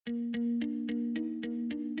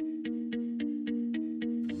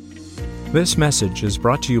This message is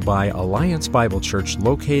brought to you by Alliance Bible Church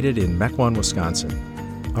located in Mequon, Wisconsin.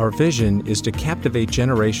 Our vision is to captivate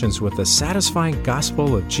generations with the satisfying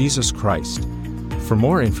gospel of Jesus Christ. For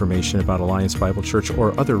more information about Alliance Bible Church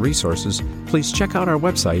or other resources, please check out our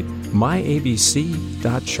website, myabc.church.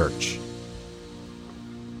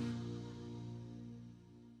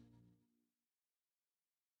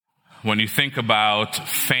 When you think about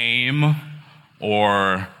fame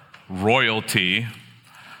or royalty,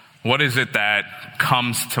 what is it that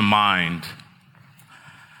comes to mind?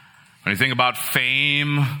 When you think about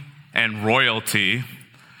fame and royalty,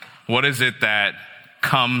 what is it that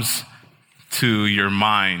comes to your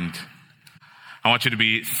mind? I want you to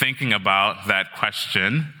be thinking about that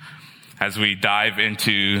question as we dive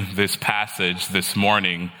into this passage this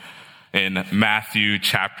morning in Matthew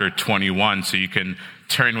chapter 21. So you can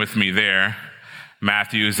turn with me there.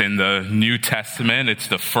 Matthew is in the New Testament. It's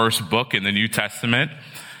the first book in the New Testament.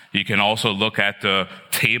 You can also look at the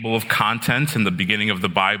table of contents in the beginning of the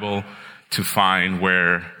Bible to find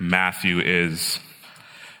where Matthew is.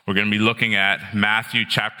 We're going to be looking at Matthew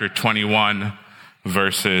chapter 21,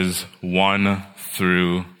 verses 1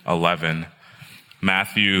 through 11.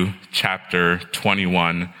 Matthew chapter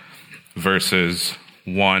 21, verses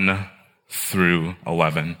 1 through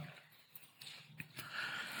 11.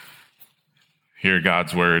 Hear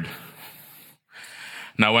God's word.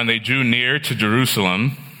 Now when they drew near to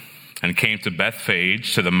Jerusalem and came to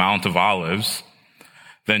Bethphage, to the Mount of Olives,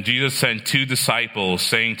 then Jesus sent 2 disciples,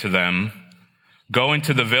 saying to them, "Go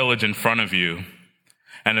into the village in front of you,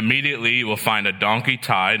 and immediately you will find a donkey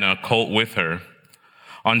tied and a colt with her.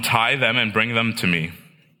 Untie them and bring them to me.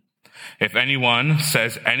 If anyone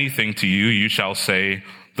says anything to you, you shall say,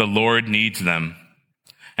 'The Lord needs them,'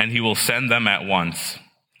 and he will send them at once."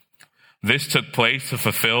 This took place to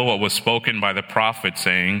fulfill what was spoken by the prophet,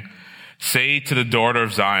 saying, "Say to the daughter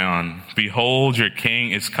of Zion, behold, your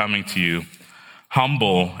king is coming to you,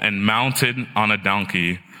 humble and mounted on a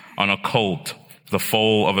donkey, on a colt, the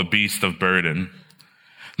foal of a beast of burden."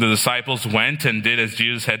 The disciples went and did as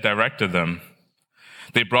Jesus had directed them.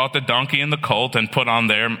 They brought the donkey and the colt and put on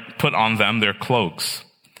them their cloaks,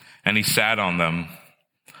 and he sat on them.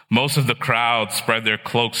 Most of the crowd spread their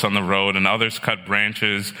cloaks on the road, and others cut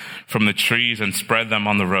branches from the trees and spread them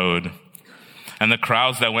on the road. And the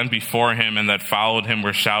crowds that went before him and that followed him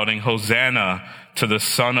were shouting, "Hosanna to the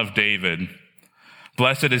Son of David.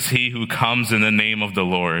 Blessed is he who comes in the name of the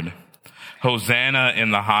Lord. Hosanna in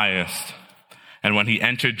the highest." And when he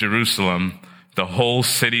entered Jerusalem, the whole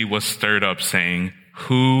city was stirred up, saying,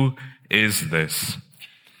 "Who is this?"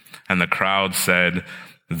 And the crowd said,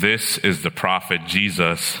 "This is the prophet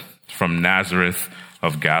Jesus from Nazareth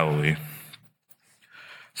of Galilee."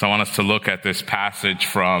 So I want us to look at this passage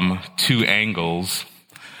from 2 angles: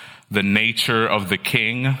 the nature of the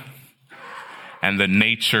king and the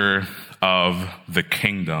nature of the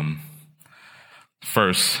kingdom.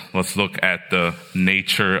 First, let's look at the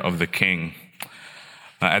nature of the king.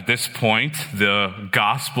 At this point, the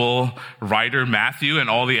gospel writer Matthew and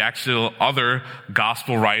all the actual other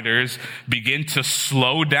gospel writers begin to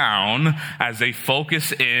slow down as they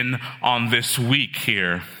focus in on this week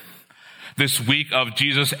here. This week of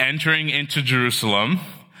Jesus entering into Jerusalem,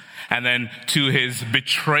 and then to his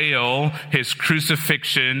betrayal, his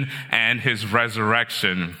crucifixion, and his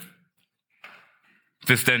resurrection.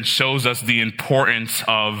 This then shows us the importance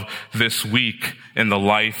of this week in the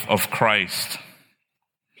life of Christ.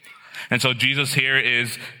 And so Jesus here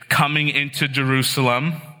is coming into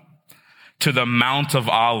Jerusalem to the Mount of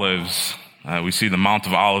Olives. We see the Mount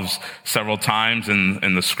of Olives several times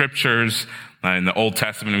in the scriptures. In the Old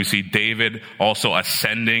Testament, we see David also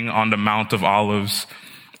ascending on the Mount of Olives.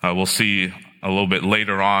 We'll see a little bit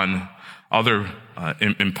later on other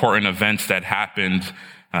important events that happened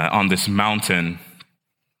on this mountain.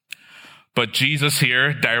 But Jesus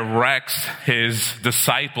here directs his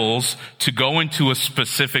disciples to go into a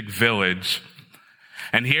specific village.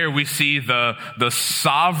 And here we see the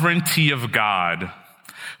sovereignty of God.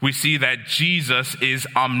 We see that Jesus is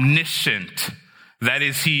omniscient. That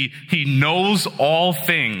is, he knows all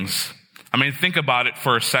things. I mean, think about it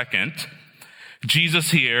for a second.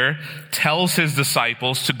 Jesus here tells his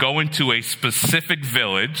disciples to go into a specific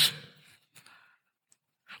village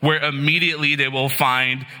where immediately they will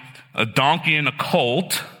find a donkey and a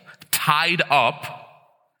colt tied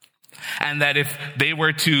up, and that if they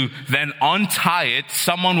were to then untie it,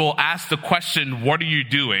 someone will ask the question, "What are you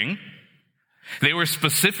doing?" They were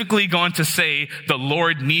specifically going to say, "The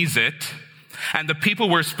Lord needs it," and the people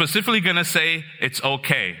were specifically going to say, "It's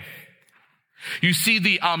okay." You see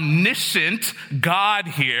the omniscient God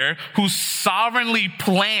here who sovereignly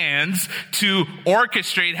plans to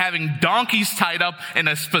orchestrate having donkeys tied up in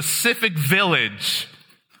a specific village.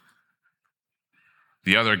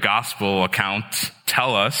 The other gospel accounts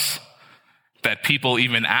tell us that people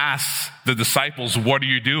even ask the disciples, "What are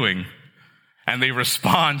you doing?" And they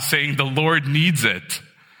respond saying, "The Lord needs it."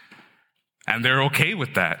 And they're okay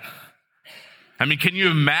with that. I mean, can you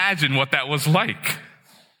imagine what that was like?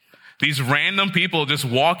 These random people just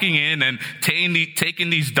walking in and taking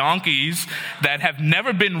these donkeys that have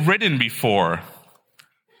never been ridden before.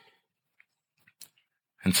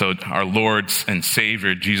 And so our Lord and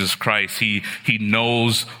Savior, Jesus Christ, He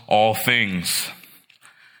knows all things.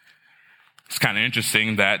 It's kind of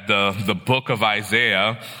interesting that the book of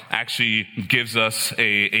Isaiah actually gives us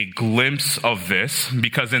a glimpse of this,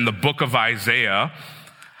 because in the book of Isaiah,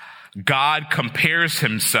 God compares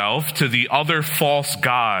himself to the other false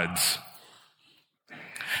gods.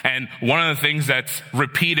 And one of the things that's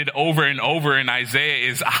repeated over and over in Isaiah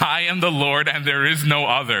is, "I am the Lord and there is no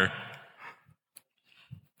other."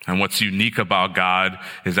 And what's unique about God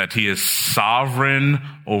is that he is sovereign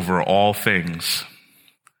over all things.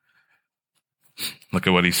 Look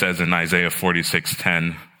at what he says in Isaiah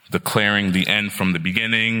 46:10, declaring the end from the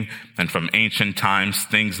beginning and from ancient times,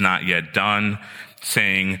 things not yet done,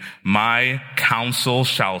 saying, "My counsel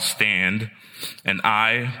shall stand, and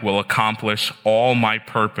I will accomplish all my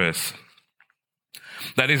purpose."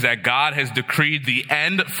 That is, that God has decreed the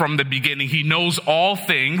end from the beginning. He knows all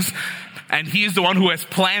things, and he is the one who has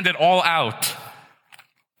planned it all out.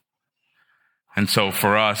 And so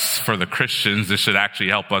for us, for the Christians, this should actually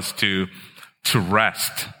help us to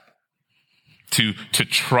rest, to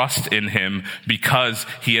trust in him, because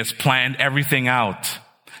he has planned everything out.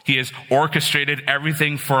 He has orchestrated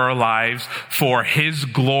everything for our lives, for his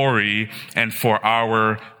glory and for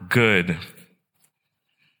our good.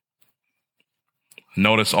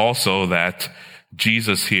 Notice also that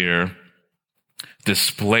Jesus here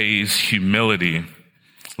displays humility.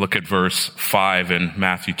 Look at verse 5 in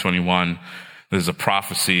Matthew 21. There's a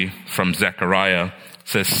prophecy from Zechariah. It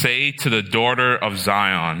says, "Say to the daughter of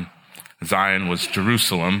Zion," Zion was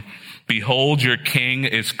Jerusalem, "Behold, your king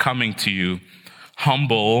is coming to you,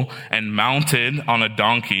 humble and mounted on a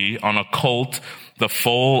donkey, on a colt, the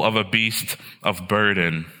foal of a beast of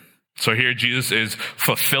burden." So here Jesus is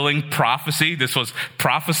fulfilling prophecy. This was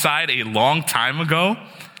prophesied a long time ago.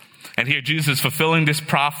 And here Jesus is fulfilling this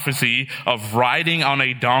prophecy of riding on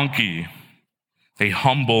a donkey, a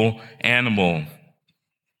humble animal.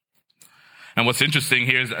 And what's interesting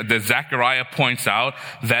here is that Zechariah points out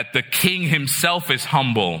that the king himself is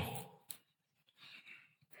humble.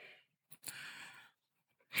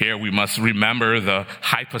 Here we must remember the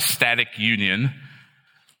hypostatic union,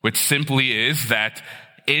 which simply is that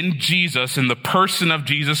in Jesus, in the person of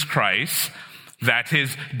Jesus Christ, that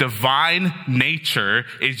his divine nature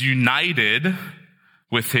is united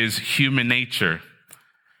with his human nature.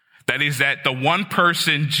 That is, that the one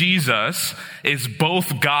person, Jesus, is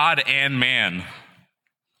both God and man.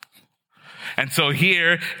 And so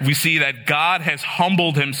here we see that God has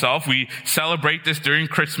humbled himself. We celebrate this during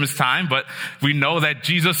Christmas time, but we know that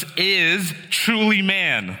Jesus is truly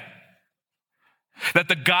man. That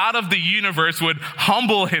the God of the universe would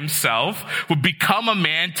humble himself, would become a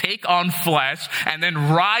man, take on flesh, and then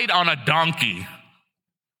ride on a donkey.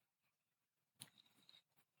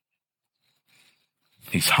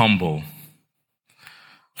 He's humble.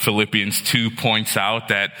 Philippians 2 points out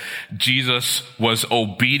that Jesus was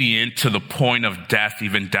obedient to the point of death,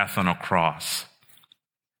 even death on a cross.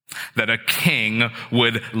 That a king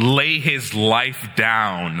would lay his life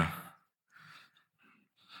down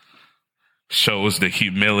shows the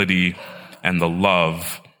humility and the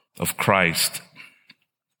love of Christ.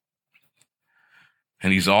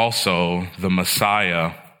 And he's also the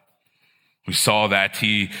Messiah. We saw that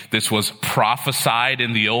this was prophesied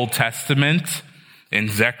in the Old Testament in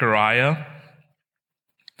Zechariah.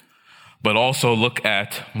 But also look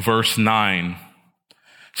at verse 9.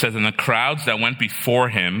 It says, "And the crowds that went before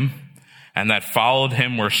him and that followed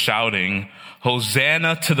him were shouting,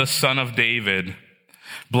 'Hosanna to the Son of David.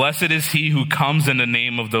 Blessed is he who comes in the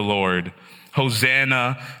name of the Lord.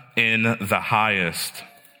 Hosanna in the highest.'"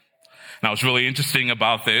 Now, what's really interesting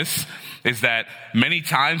about this is that many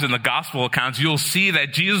times in the gospel accounts, you'll see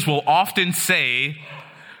that Jesus will often say,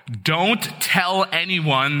 "Don't tell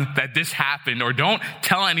anyone that this happened," or "Don't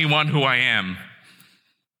tell anyone who I am."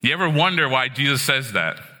 You ever wonder why Jesus says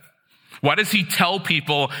that? Why does he tell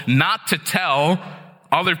people not to tell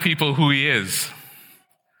other people who he is?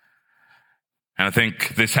 And I think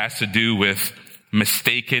this has to do with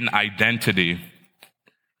mistaken identity.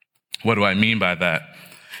 What do I mean by that?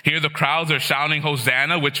 Here the crowds are shouting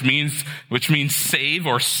Hosanna, which means save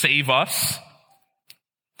or save us.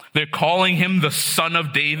 They're calling him the Son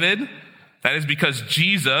of David. That is because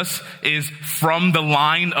Jesus is from the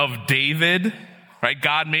line of David, right?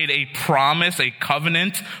 God made a promise, a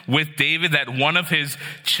covenant with David that one of his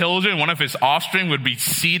children, one of his offspring would be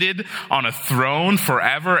seated on a throne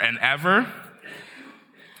forever and ever.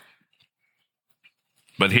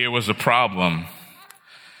 But here was the problem.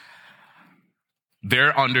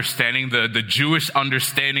 Their understanding, the Jewish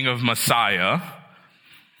understanding of Messiah,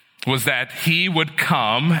 was that he would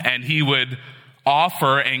come and he would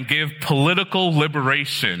offer and give political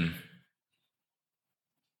liberation.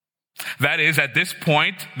 That is, at this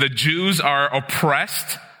point, the Jews are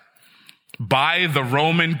oppressed by the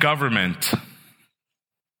Roman government.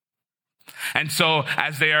 And so,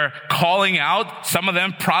 as they are calling out, some of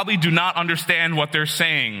them probably do not understand what they're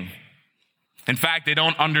saying. In fact, they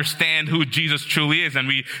don't understand who Jesus truly is. And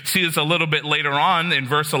we see this a little bit later on in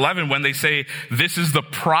verse 11 when they say, "This is the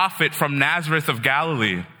prophet from Nazareth of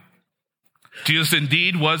Galilee." Jesus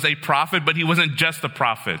indeed was a prophet, but he wasn't just a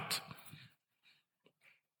prophet.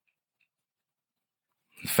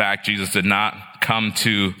 In fact, Jesus did not come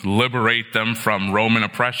to liberate them from Roman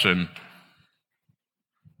oppression.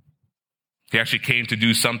 He actually came to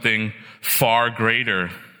do something far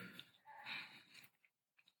greater.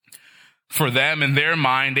 For them, in their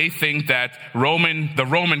mind, they think that the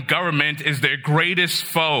Roman government is their greatest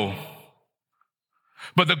foe.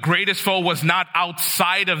 But the greatest foe was not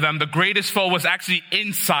outside of them. The greatest foe was actually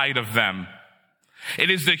inside of them. It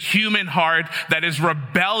is the human heart that is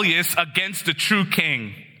rebellious against the true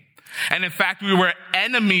king. And in fact, we were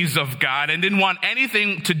enemies of God and didn't want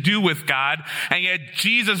anything to do with God. And yet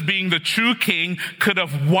Jesus, being the true king, could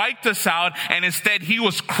have wiped us out. And instead, he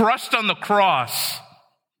was crushed on the cross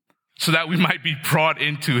so that we might be brought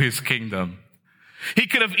into his kingdom. He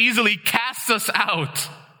could have easily cast us out,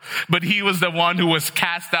 but he was the one who was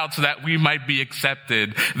cast out so that we might be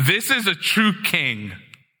accepted. This is a true king.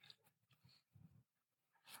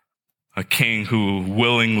 A king who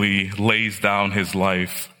willingly lays down his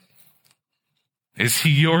life. Is he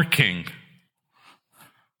your king?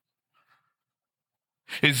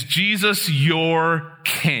 Is Jesus your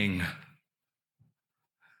king?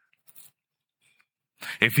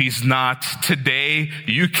 If he's not, today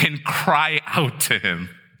you can cry out to him.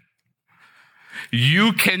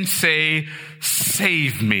 You can say,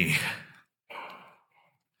 "Save me."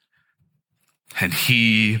 And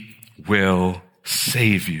he will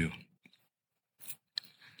save you.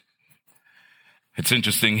 It's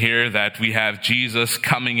interesting here that we have Jesus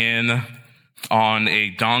coming in on a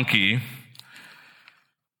donkey.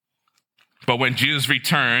 But when Jesus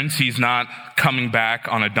returns, he's not coming back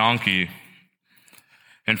on a donkey.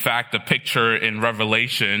 In fact, the picture in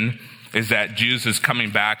Revelation is that Jesus is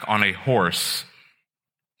coming back on a horse.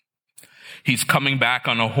 He's coming back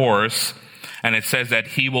on a horse, and it says that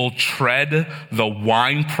he will tread the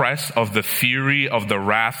winepress of the fury of the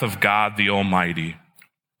wrath of God the Almighty.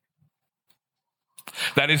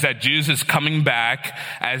 That is that Jesus is coming back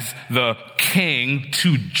as the king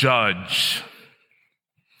to judge.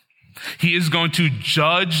 He is going to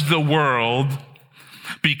judge the world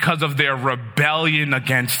because of their rebellion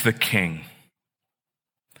against the king.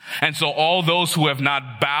 And so all those who have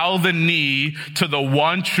not bowed the knee to the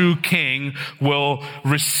one true king will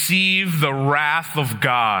receive the wrath of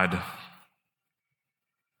God.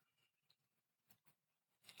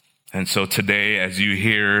 And so today, as you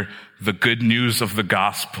hear the good news of the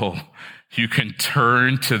gospel, you can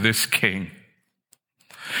turn to this king.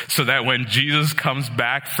 So that when Jesus comes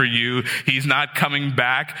back for you, he's not coming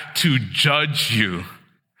back to judge you.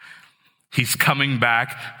 He's coming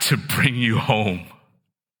back to bring you home.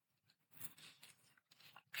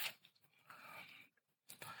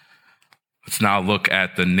 Let's now look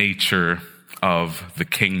at the nature of the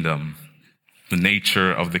kingdom. The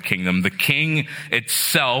nature of the kingdom. The king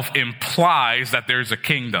itself implies that there's a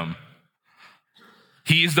kingdom.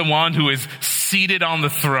 He's the one who is seated on the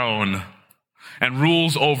throne and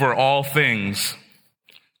rules over all things.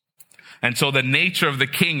 And so the nature of the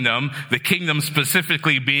kingdom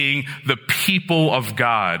specifically being the people of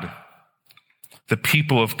God. The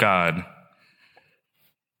people of God.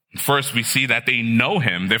 First, we see that they know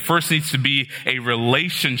him. There first needs to be a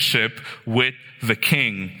relationship with the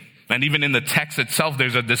king. And even in the text itself,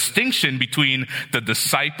 there's a distinction between the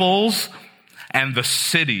disciples and the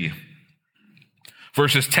city.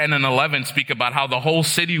 Verses 10 and 11 speak about how the whole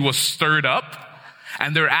city was stirred up,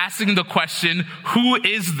 and they're asking the question, who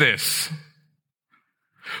is this?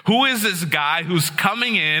 Who is this guy who's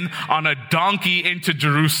coming in on a donkey into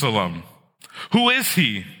Jerusalem? Who is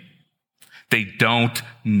he? They don't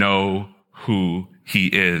know who he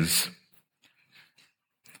is.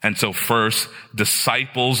 And so first,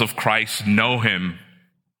 disciples of Christ know him.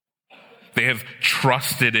 They have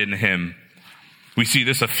trusted in him. We see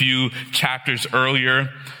this a few chapters earlier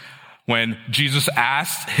when Jesus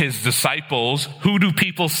asked his disciples, who do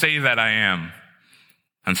people say that I am?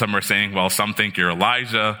 And some are saying, well, some think you're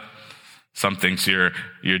Elijah. Some think you're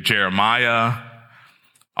Jeremiah.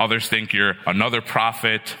 Others think you're another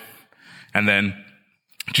prophet. And then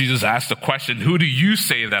Jesus asked the question, who do you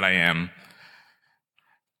say that I am?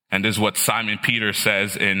 And this is what Simon Peter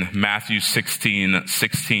says in Matthew 16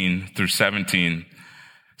 through 17.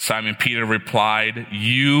 Simon Peter replied,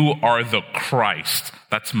 you are the Christ.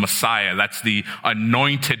 That's Messiah. That's the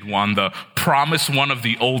anointed one, the promised one of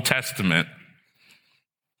the Old Testament.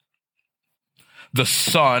 The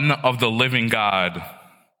Son of the living God.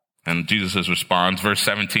 And Jesus' response, verse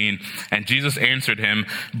 17, and Jesus answered him,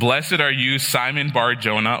 blessed are you, Simon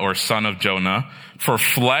Bar-Jonah, or son of Jonah, for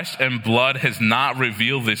flesh and blood has not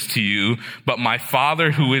revealed this to you, but my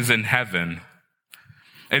Father who is in heaven.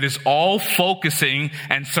 It is all focusing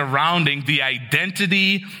and surrounding the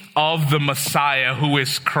identity of the Messiah, who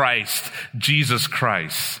is Christ, Jesus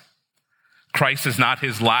Christ. Christ is not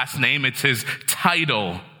his last name, it's his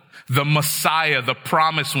title. The Messiah, the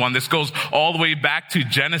promised one. This goes all the way back to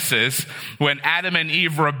Genesis. When Adam and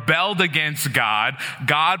Eve rebelled against God,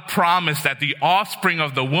 God promised that the offspring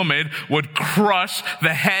of the woman would crush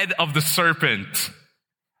the head of the serpent.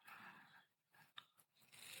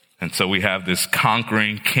 And so we have this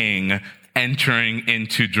conquering king entering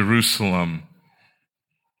into Jerusalem.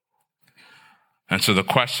 And so the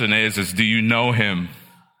question is do you know him?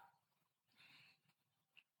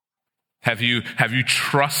 Have you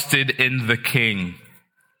trusted in the King?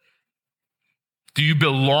 Do you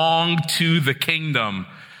belong to the kingdom?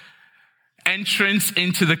 Entrance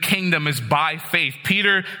into the kingdom is by faith.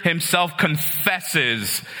 Peter himself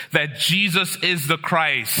confesses that Jesus is the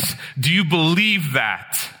Christ. Do you believe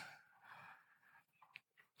that?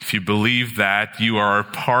 If you believe that, you are a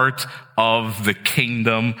part of the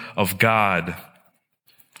kingdom of God.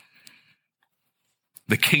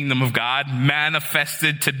 The kingdom of God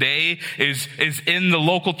manifested today is in the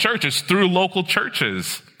local churches, through local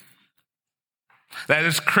churches. That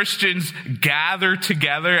as Christians gather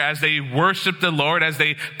together, as they worship the Lord, as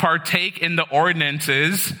they partake in the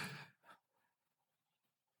ordinances,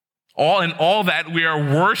 all that we are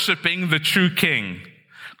worshiping the true King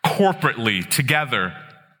corporately together.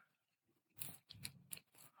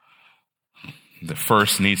 The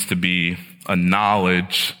first needs to be a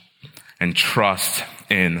knowledge and trust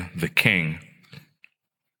in the King.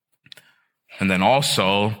 And then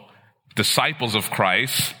also, disciples of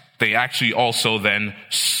Christ, they actually also then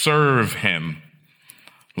serve him.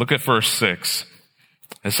 Look at verse 6.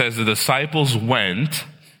 It says, the disciples went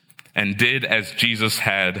and did as Jesus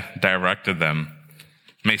had directed them.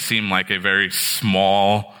 It may seem like a very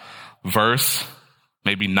small verse,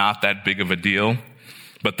 maybe not that big of a deal.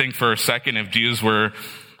 But think for a second, if Jesus were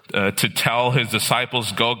to tell his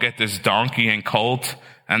disciples, go get this donkey and colt,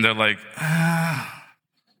 and they're like, I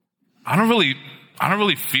don't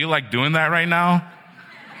really feel like doing that right now.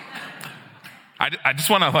 I just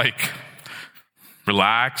want to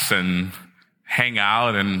relax and hang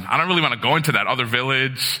out, and I don't really want to go into that other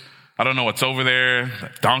village. I don't know what's over there.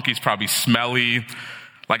 The donkey's probably smelly.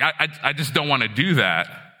 I just don't want to do that.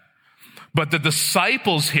 But the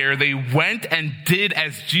disciples here, they went and did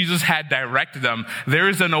as Jesus had directed them. There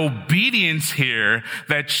is an obedience here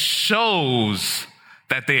that shows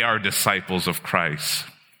that they are disciples of Christ.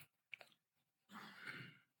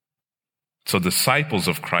 So disciples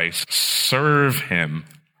of Christ serve him.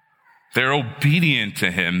 They're obedient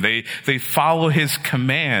to him. They follow his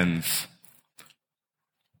commands.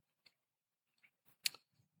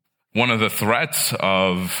 One of the threats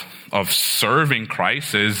of serving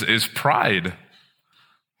Christ is pride.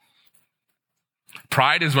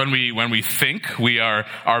 Pride is when we think we are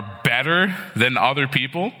better than other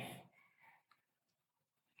people.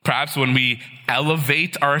 Perhaps when we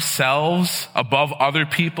elevate ourselves above other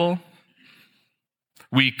people.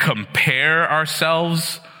 We compare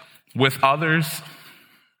ourselves with others.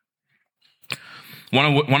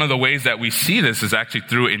 One of the ways that we see this is actually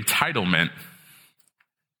through entitlement,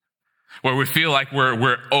 where we feel like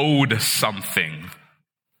we're owed something.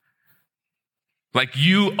 Like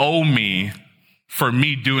you owe me for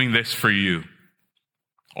me doing this for you.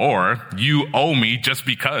 Or you owe me just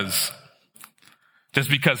because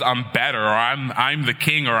I'm better, or I'm the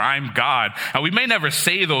king, or I'm God. And we may never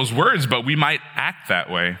say those words, but we might act that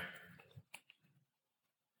way.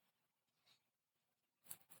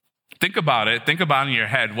 Think about it. Think about it in your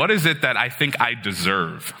head. What is it that I think I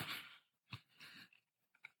deserve?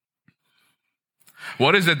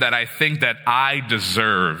 What is it that I think that I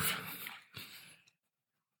deserve?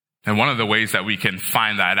 And one of the ways that we can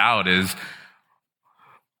find that out is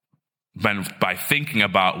by thinking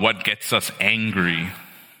about what gets us angry.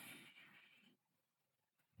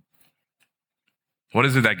 What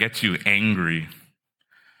is it that gets you angry?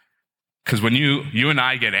 Because when you and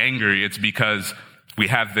I get angry, it's because we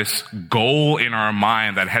have this goal in our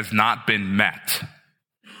mind that has not been met.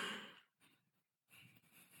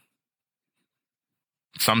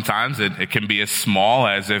 Sometimes it can be as small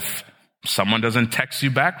as if someone doesn't text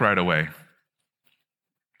you back right away.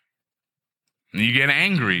 And you get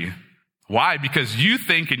angry. Why? Because you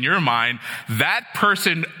think in your mind, that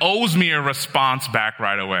person owes me a response back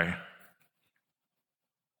right away.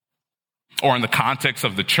 Or in the context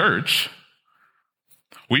of the church,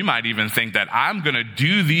 we might even think that I'm going to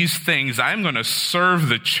do these things. I'm going to serve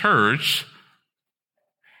the church.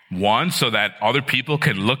 One, so that other people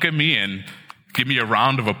can look at me and give me a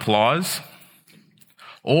round of applause.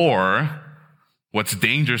 Or what's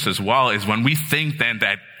dangerous as well is when we think then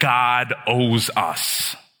that God owes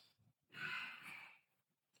us.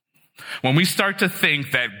 When we start to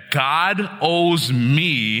think that God owes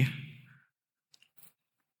me,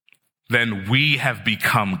 then we have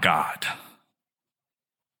become God.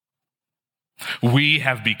 We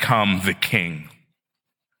have become the king.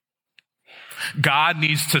 God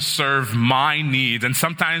needs to serve my needs. And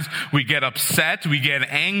sometimes we get upset, we get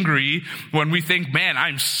angry when we think, man,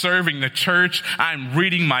 I'm serving the church, I'm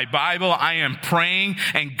reading my Bible, I am praying,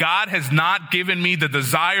 and God has not given me the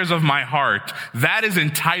desires of my heart. That is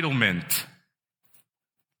entitlement.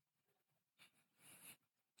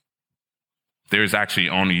 There's actually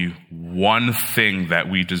only one thing that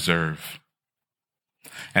we deserve,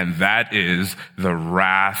 and that is the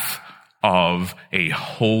wrath of a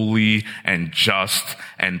holy and just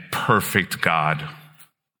and perfect God.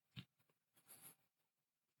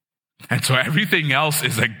 And so everything else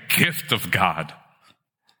is a gift of God.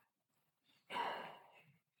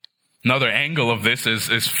 Another angle of this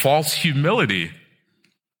is false humility.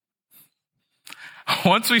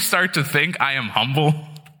 Once we start to think I am humble,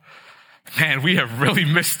 man, we have really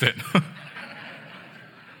missed it.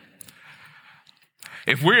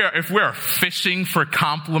 If we're fishing for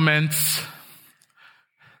compliments,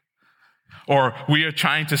 or we are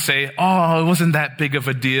trying to say, oh, it wasn't that big of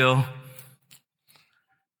a deal,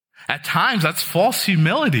 at times that's false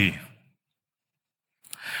humility.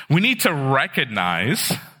 We need to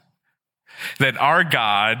recognize that our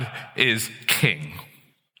God is king,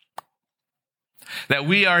 that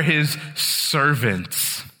we are his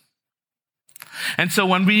servants. And so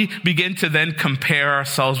when we begin to then compare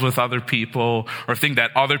ourselves with other people or think that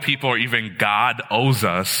other people or even God owes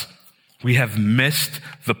us, we have missed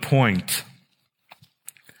the point.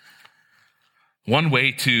 One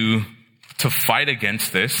way to fight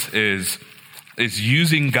against this is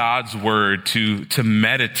using God's word to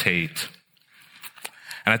meditate.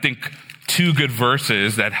 And I think two good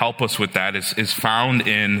verses that help us with that is found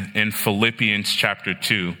in Philippians chapter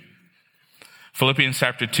 2. Philippians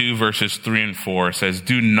chapter 2, verses 3 and 4 says,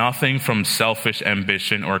 "Do nothing from selfish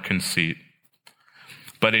ambition or conceit,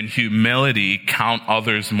 but in humility count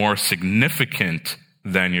others more significant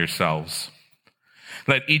than yourselves.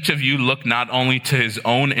 Let each of you look not only to his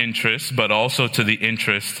own interests, but also to the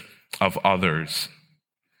interest of others."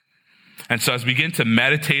 And so as we begin to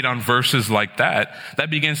meditate on verses like that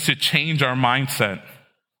begins to change our mindset.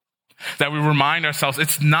 That we remind ourselves,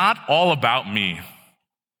 it's not all about me.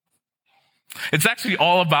 It's actually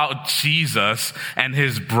all about Jesus and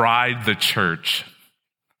his bride, the church.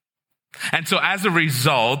 And so as a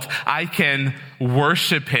result, I can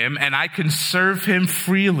worship him and I can serve him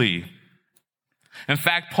freely. In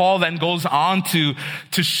fact, Paul then goes on to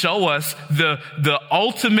show us the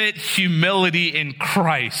ultimate humility in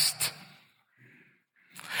Christ.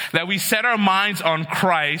 That we set our minds on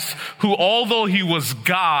Christ, who although he was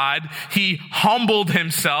God, he humbled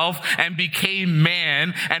himself and became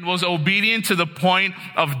man and was obedient to the point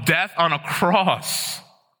of death on a cross.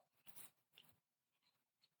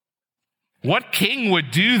 What king would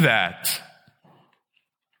do that?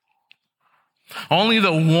 Only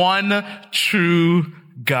the one true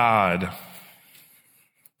God.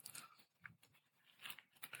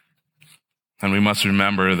 And we must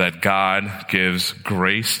remember that God gives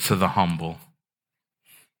grace to the humble.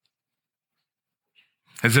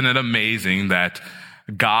 Isn't it amazing that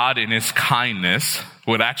God in his kindness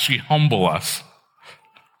would actually humble us,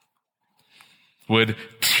 would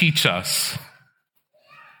teach us?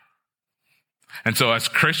 And so as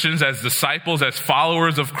Christians, as disciples, as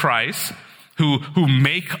followers of Christ, who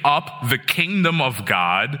make up the kingdom of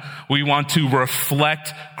God, we want to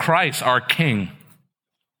reflect Christ, our King.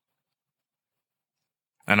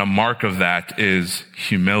 And a mark of that is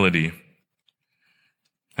humility.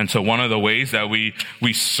 And so one of the ways that we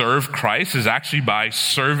serve Christ is actually by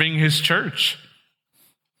serving his church.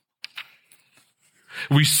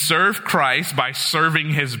 We serve Christ by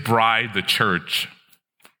serving his bride, the church.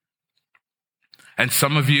 And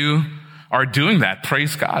some of you are doing that.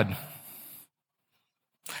 Praise God.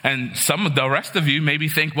 And some of the rest of you maybe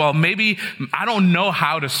think, well, maybe I don't know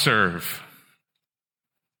how to serve.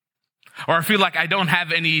 Or I feel like I don't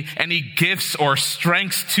have any gifts or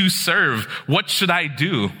strengths to serve. What should I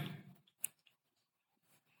do?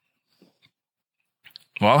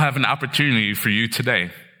 Well, I'll have an opportunity for you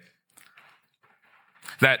today.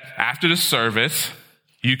 That after the service,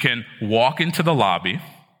 you can walk into the lobby.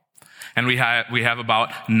 And we have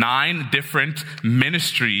about 9 different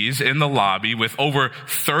ministries in the lobby with over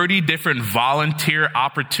 30 different volunteer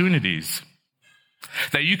opportunities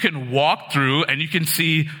that you can walk through and you can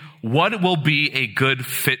see what will be a good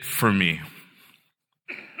fit for me.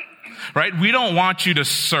 Right? We don't want you to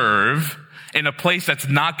serve in a place that's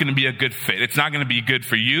not going to be a good fit. It's not going to be good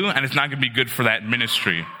for you, and it's not going to be good for that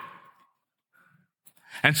ministry.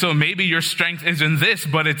 And so maybe your strength isn't this,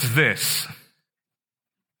 but it's this.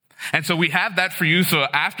 And so we have that for you. So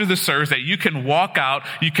after the service that you can walk out,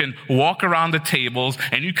 you can walk around the tables,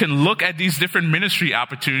 and you can look at these different ministry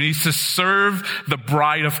opportunities to serve the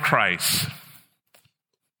bride of Christ.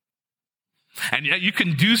 And yet you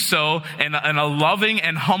can do so in a loving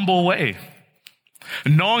and humble way,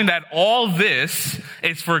 knowing that all this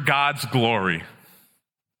is for God's glory.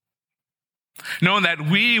 Knowing that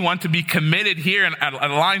we want to be committed here at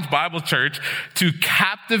Alliance Bible Church to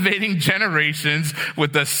captivating generations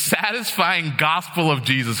with the satisfying gospel of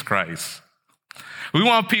Jesus Christ. We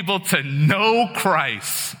want people to know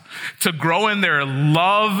Christ, to grow in their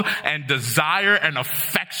love and desire and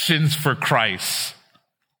affections for Christ,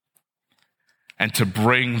 and to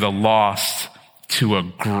bring the lost to a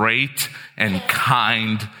great and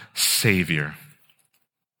kind Savior.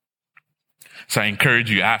 So I encourage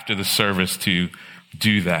you after the service to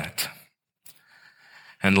do that.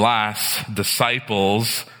 And last,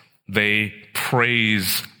 disciples, they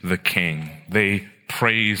praise the King. They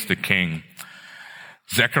praise the King.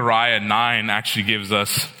 Zechariah 9 actually gives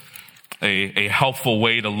us a helpful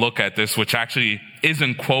way to look at this, which actually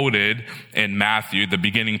isn't quoted in Matthew. The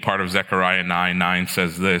beginning part of Zechariah 9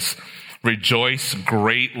 says this: "Rejoice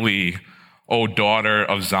greatly, O daughter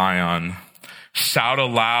of Zion. Shout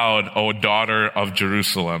aloud, O daughter of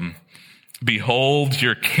Jerusalem. Behold,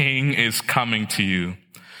 your king is coming to you.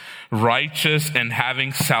 Righteous and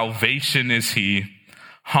having salvation is he,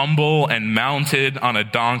 humble and mounted on a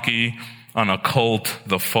donkey, on a colt,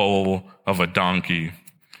 the foal of a donkey."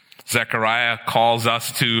 Zechariah calls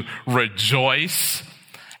us to rejoice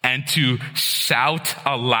and to shout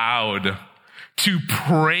aloud, to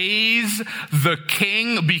praise the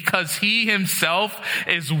King, because he himself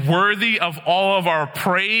is worthy of all of our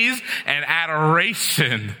praise and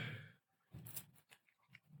adoration.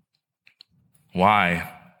 Why?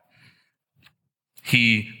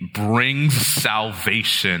 He brings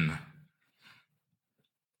salvation.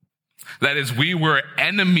 That is, we were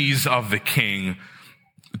enemies of the King,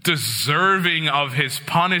 deserving of his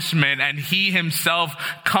punishment, and he himself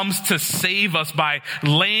comes to save us by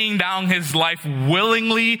laying down his life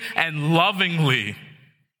willingly and lovingly.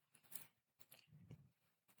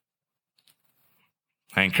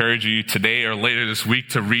 I encourage you today or later this week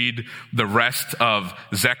to read the rest of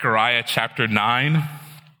Zechariah chapter 9.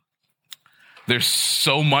 There's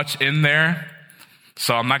so much in there.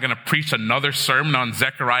 So I'm not going to preach another sermon on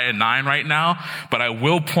Zechariah 9 right now, but I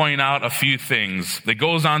will point out a few things. It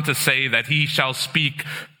goes on to say that he shall speak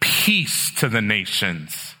peace to the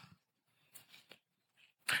nations.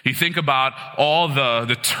 You think about all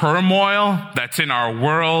the turmoil that's in our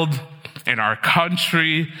world, in our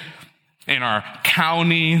country, in our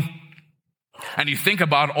county, and you think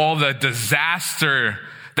about all the disaster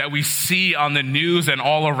that we see on the news and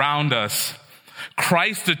all around us.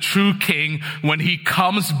 Christ, the true King, when he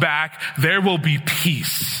comes back, there will be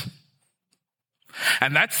peace.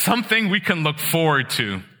 And that's something we can look forward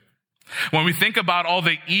to. When we think about all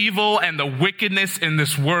the evil and the wickedness in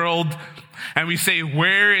this world, and we say,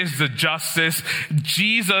 where is the justice?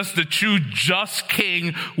 Jesus, the true just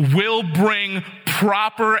King, will bring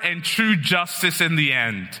proper and true justice in the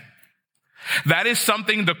end. That is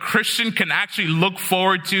something the Christian can actually look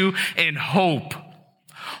forward to in hope.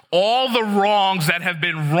 All the wrongs that have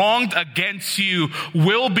been wronged against you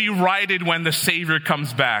will be righted when the Savior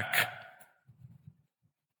comes back.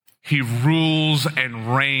 He rules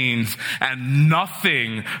and reigns, and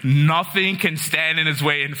nothing can stand in his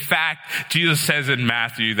way. In fact, Jesus says in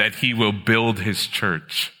Matthew that he will build his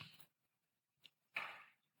church.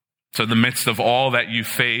 So in the midst of all that you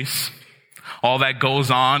face, all that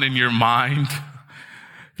goes on in your mind,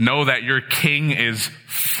 know that your King is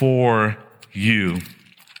for you.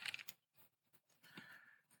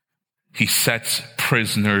 He sets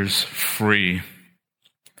prisoners free.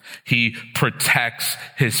 He protects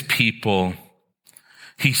his people.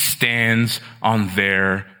 He stands on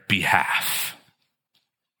their behalf.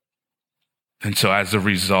 And so as a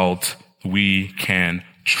result, we can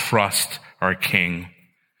trust our King.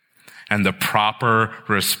 And the proper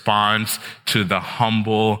response to the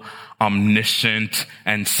humble, omniscient,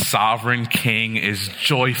 and sovereign King is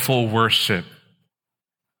joyful worship.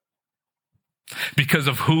 Because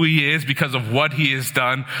of who he is, because of what he has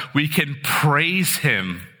done, we can praise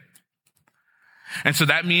him. And so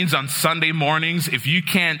that means on Sunday mornings, if you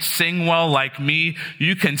can't sing well like me,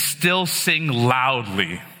 you can still sing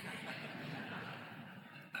loudly.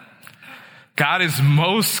 God is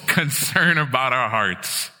most concerned about our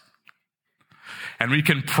hearts. And we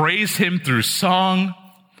can praise him through song.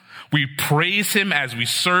 We praise him as we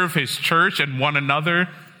serve his church and one another.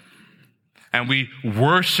 And we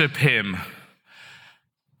worship him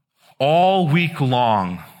all week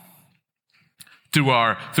long through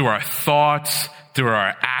our thoughts, through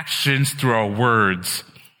our actions, through our words,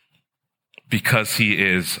 because he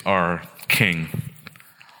is our King.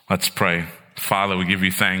 Let's pray. Father, we give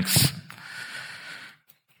you thanks.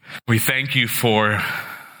 We thank you for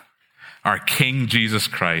our King Jesus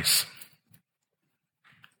Christ,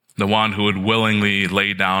 the one who would willingly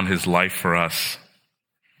lay down his life for us.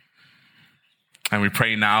 And we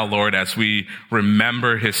pray now, Lord, as we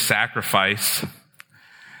remember his sacrifice,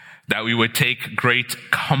 that we would take great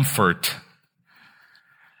comfort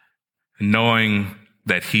knowing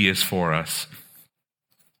that he is for us.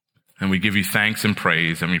 And we give you thanks and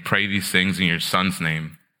praise, and we pray these things in your Son's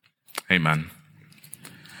name. Amen.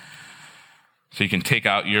 So you can take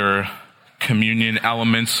out your communion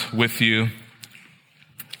elements with you.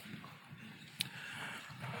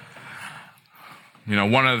 You know,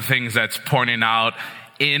 one of the things that's pointed out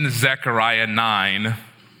in Zechariah 9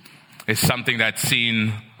 is something that's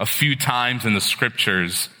seen a few times in the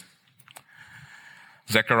scriptures.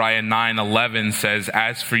 Zechariah 9:11 says,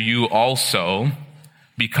 "As for you also,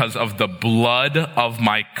 because of the blood of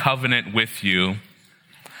my covenant with you,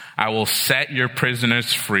 I will set your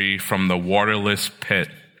prisoners free from the waterless pit."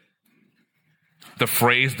 The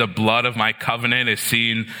phrase, the blood of my covenant, is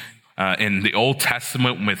seen in the Old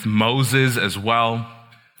Testament with Moses as well.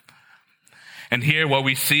 And here what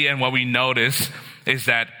we see and what we notice is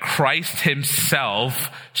that Christ himself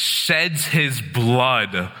sheds his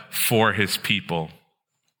blood for his people.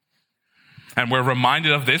 And we're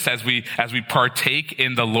reminded of this as we partake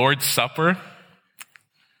in the Lord's Supper,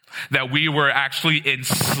 that we were actually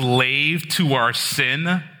enslaved to our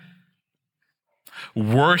sin,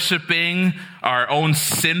 worshiping our own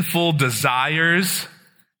sinful desires.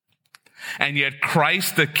 And yet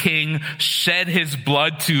Christ the King shed his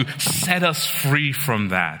blood to set us free from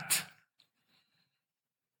that.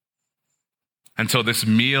 And so this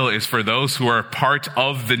meal is for those who are part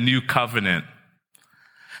of the new covenant.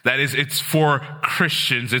 That is, it's for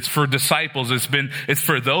Christians, it's for disciples, it's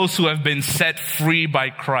for those who have been set free by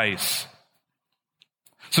Christ.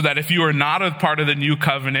 So that if you are not a part of the new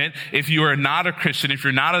covenant, if you are not a Christian, if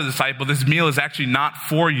you're not a disciple, this meal is actually not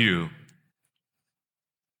for you.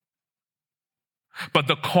 But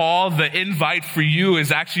the call, the invite for you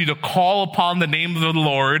is actually to call upon the name of the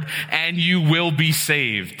Lord and you will be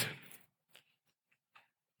saved.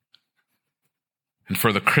 And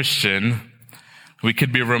for the Christian, we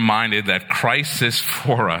could be reminded that Christ is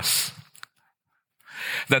for us.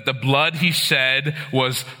 That the blood he shed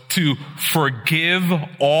was to forgive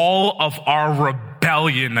all of our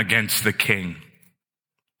rebellion against the King.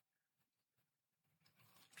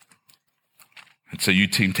 And so you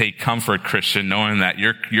can take comfort, Christian, knowing that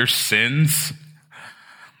your sins,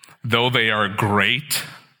 though they are great,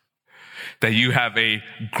 that you have a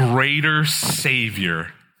greater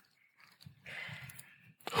Savior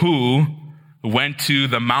who went to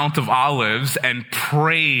the Mount of Olives and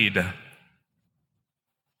prayed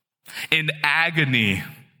in agony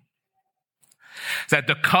that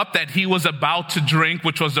the cup that he was about to drink,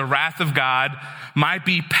 which was the wrath of God, might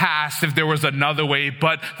be passed if there was another way,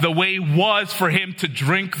 but the way was for him to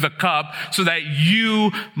drink the cup so that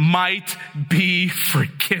you might be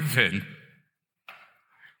forgiven.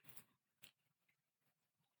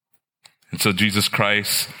 And so Jesus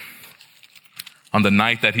Christ, on the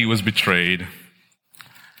night that he was betrayed,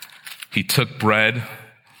 he took bread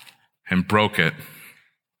and broke it,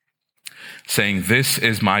 saying, "This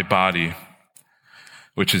is my body,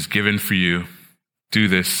 which is given for you. Do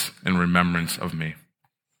this in remembrance of me."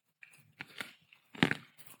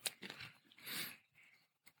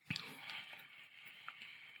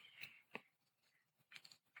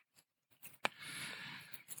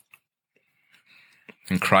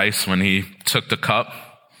 And Christ, when he took the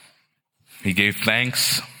cup, he gave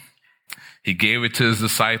thanks. He gave it to his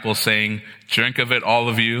disciples, saying, "Drink of it, all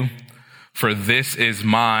of you, for this is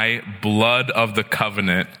my blood of the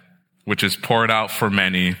covenant, which is poured out for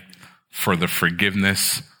many for the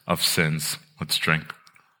forgiveness of sins." Let's drink.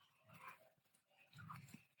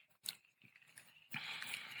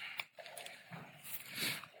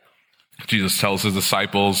 Jesus tells his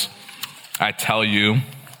disciples, "I tell you,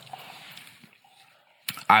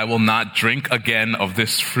 I will not drink again of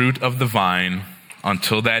this fruit of the vine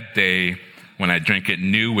until that day when I drink it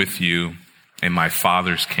new with you in my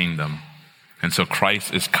Father's kingdom." And so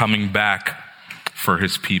Christ is coming back for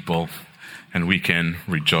his people, and we can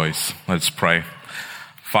rejoice. Let's pray.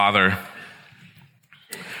 Father,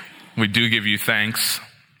 we do give you thanks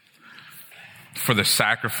for the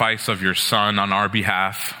sacrifice of your Son on our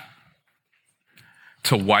behalf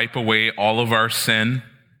to wipe away all of our sin,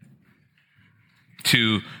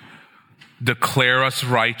 to declare us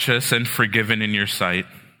righteous and forgiven in your sight.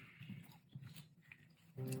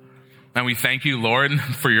 And we thank you, Lord,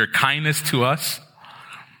 for your kindness to us.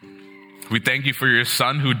 We thank you for your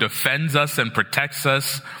Son who defends us and protects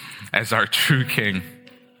us as our true King.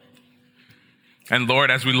 And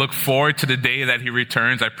Lord, as we look forward to the day that he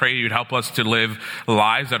returns, I pray you'd help us to live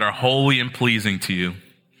lives that are holy and pleasing to you.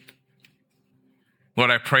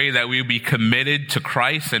 Lord, I pray that we would be committed to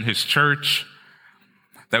Christ and his church,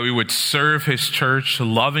 that we would serve his church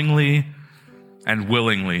lovingly and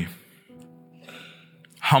willingly.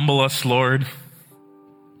 Humble us, Lord.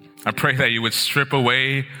 I pray that you would strip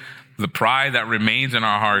away the pride that remains in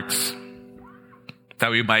our hearts, that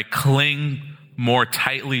we might cling more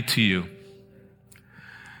tightly to you.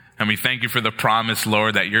 And we thank you for the promise,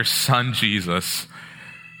 Lord, that your Son, Jesus,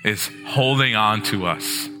 is holding on to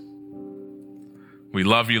us. We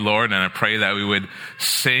love you, Lord, and I pray that we would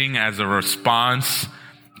sing as a response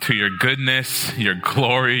to your goodness, your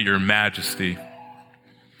glory, your majesty.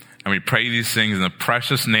 And we pray these things in the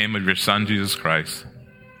precious name of your Son, Jesus Christ.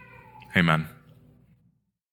 Amen.